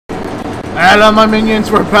And my minions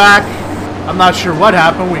were back. I'm not sure what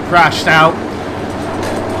happened. We crashed out.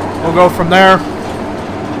 We'll go from there.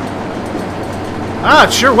 I'm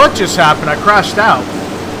not sure what just happened. I crashed out.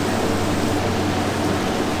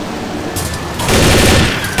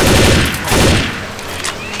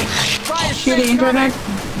 Shitty internet.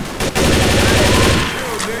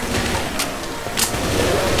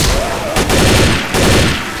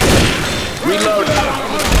 Reload.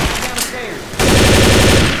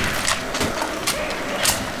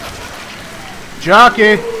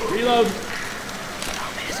 Jockey. Reload.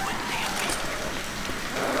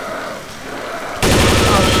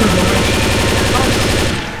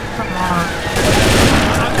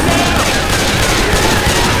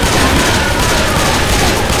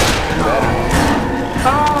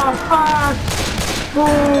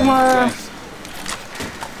 Boomer!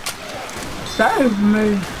 Save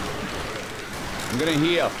me! I'm gonna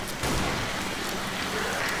heal.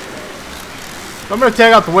 I'm gonna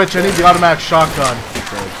take out the witch. I need the automatic shotgun.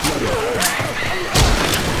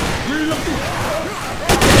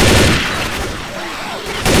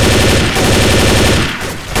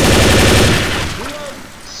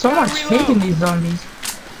 So much hate in these zombies.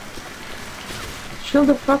 Chill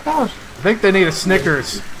the fuck out. I think they need a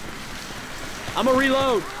Snickers. I'm a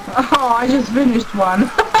reload. Oh, I just finished one.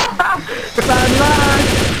 Bad luck.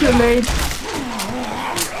 Too late.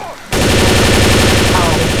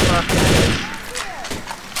 Oh, fuck me.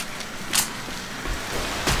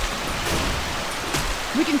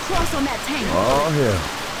 We can cross on that tank. Oh, yeah.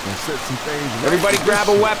 Gonna set some things. Everybody grab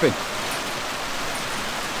a weapon.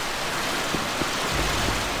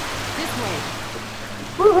 This way.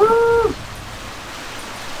 Woohoo!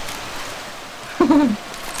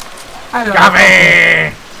 I don't Got know.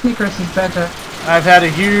 me! Snickers is better. I've had a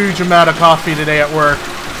huge amount of coffee today at work.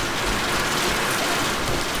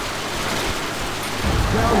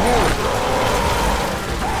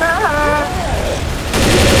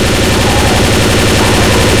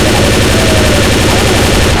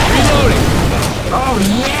 Reloading. Oh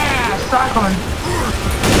yeah! Stockholm!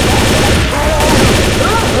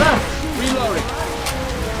 Reloading.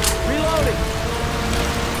 Reloading.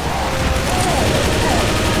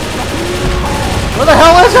 Where the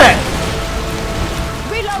hell is it?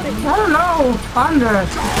 Reloading. I don't know. Under. Is it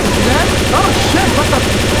dead? Oh shit! What the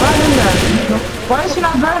fuck in there? Why is he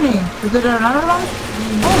not burning? Is there another one?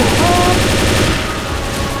 Oh fuck!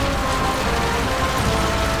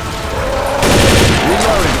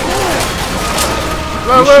 Reloading.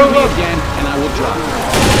 Whoa, You whoa, shoot me whoa. again, and I will drop.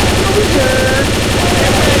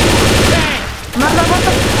 Mother, what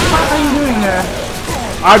the fuck are you doing there?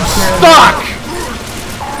 I'm stuck!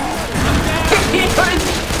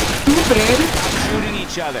 Stupid. Shooting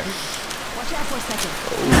each other. Watch out for a second.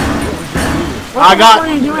 What I the got- fuck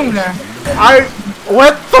are you doing there? I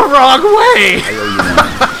went the wrong way!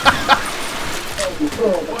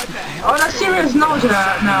 On a serious note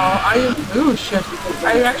now, are you... Ooh, shit.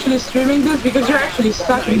 Are you actually streaming this? Because you're actually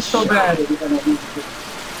sucking so bad.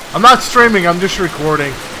 I'm not streaming, I'm just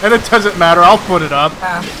recording. And it doesn't matter, I'll put it up. Stay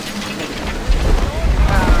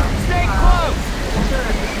close.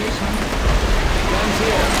 Guns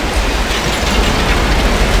here.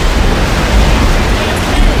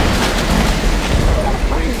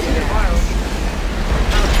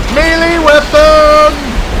 Melee weapon!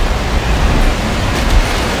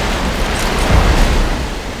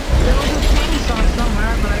 There was a chainsaw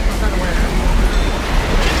somewhere, but I forgot where.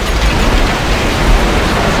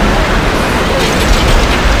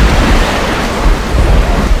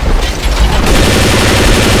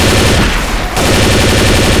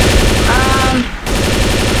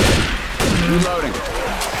 Reloading.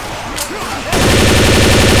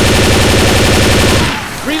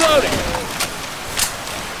 Reloading.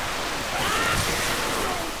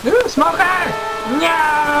 Ooh, smoker!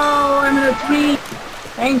 No! I'm in a tree!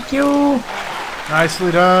 Thank you!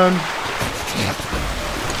 Nicely done.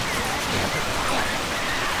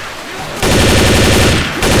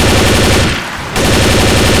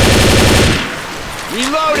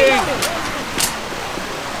 Reloading.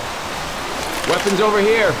 Weapons over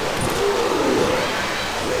here.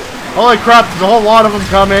 Holy crap, there's a whole lot of them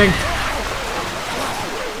coming.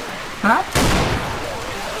 Huh?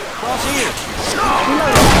 Cross here.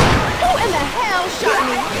 Who in the hell shot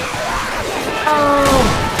me? Oh!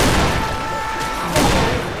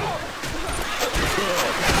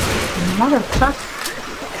 Motherfucker.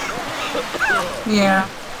 Yeah.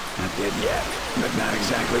 Not dead yet, but not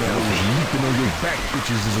exactly healthy. Leaping on your back,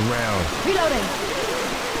 bitches is around. Reloading.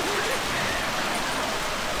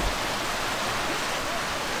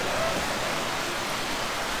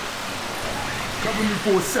 Cover me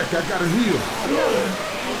for a sec, I gotta heal.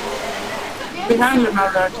 behind you,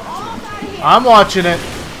 Mallard. I'm watching it.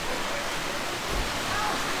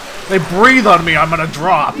 They breathe on me, I'm gonna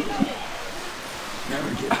drop. Never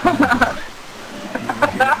get out of the boat. Never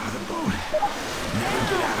get out of the boat. Never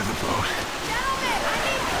get out of the boat.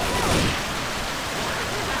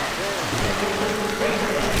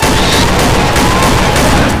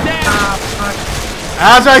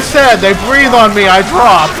 As I said, they breathe on me, I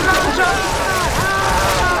drop.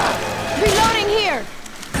 Reloading here.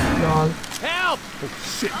 Lol. Help!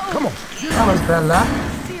 Shit, come on. That was Bella.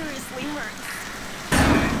 Seriously hurt.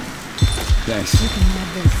 Thanks. You can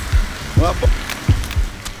have this. Well,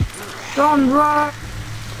 Don't run.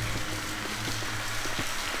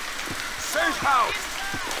 Safe house.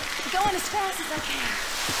 Going as fast as I can.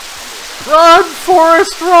 Run,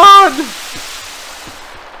 Forrest, run!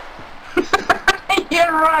 Yeah,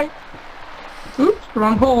 right. Oops,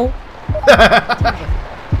 wrong hole.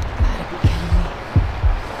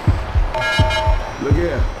 Look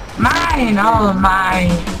here. Mine, all mine.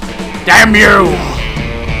 Damn you!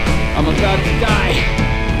 I'm about to die.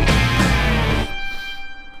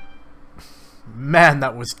 Man,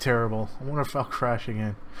 that was terrible. I wonder if I'll crash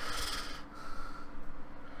again.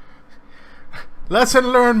 Lesson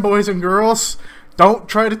learned, boys and girls. Don't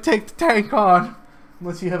try to take the tank on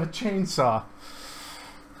unless you have a chainsaw.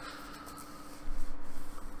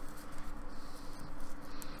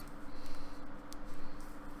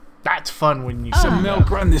 That's fun when you... Some milk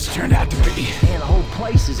run this turned out to be. Man, the whole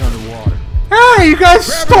place is underwater. Hey, you guys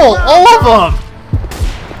stole all of them!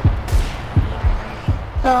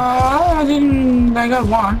 I didn't. I got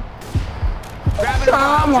one.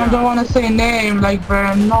 Someone don't want to say name like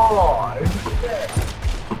Bernard.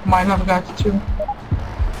 Might have got two.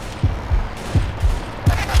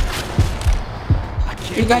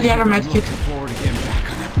 You got the other medkit. Looking forward to getting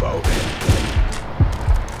back on that boat.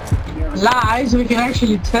 Lies, we can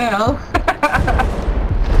actually tell. I'm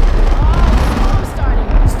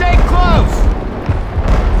starting. Stay close!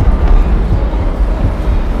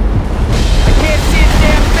 I can't see a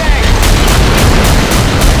damn thing!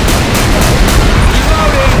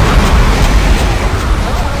 Reloading!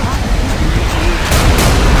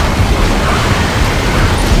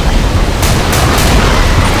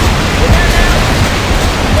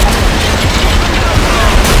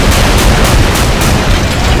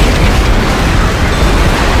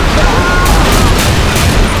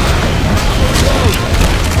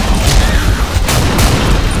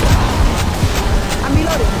 I'm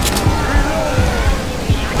reloading.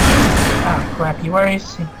 Oh, crappy, where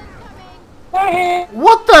is he? There he.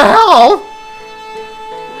 What the hell?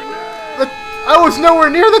 I was nowhere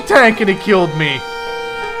near the tank and he killed me.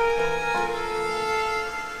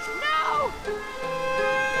 No!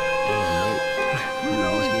 We're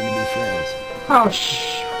always going to be friends. Oh,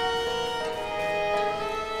 shh.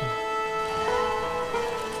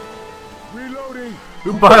 Reloading.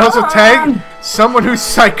 Who biles a tank? Someone who's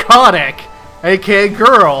psychotic, aka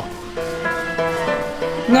girl.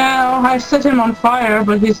 No, I set him on fire,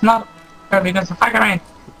 but he's not there because the fireman.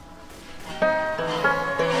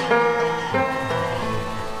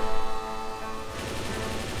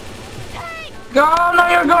 Go! No,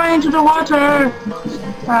 you're going into the water.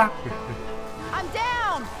 Ah. I'm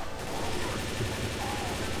down!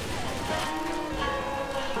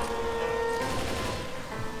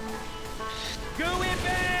 Go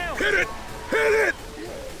inbound! Hit it! Hit it!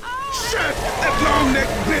 Shit! That long neck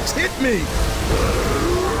bitch hit me!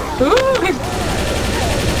 Ooh, he's...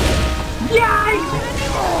 Yikes!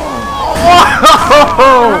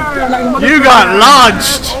 Whoa! Like, You got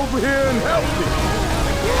launched! Over here and help me!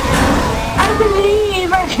 I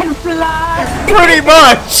believe I can fly. Pretty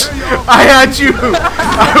much! I had you.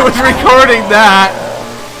 I was recording that.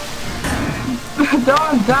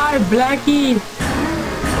 Don't die, Blackie.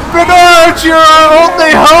 Bernard, you're our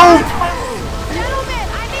only hope! Gentlemen,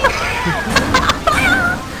 I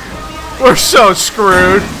need We're so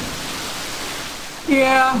screwed.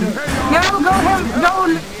 Yeah. No, go him. No.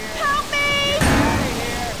 help me!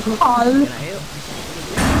 All.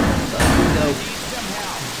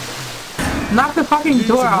 Knock the fucking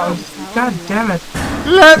door out. God damn it.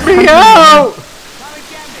 Let me out!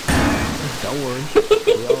 Don't worry. We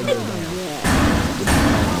all know now.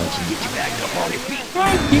 Let you get you back to home.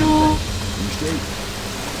 Thank you.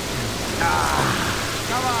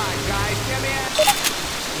 Come on, guys, get me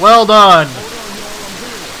out. Well done.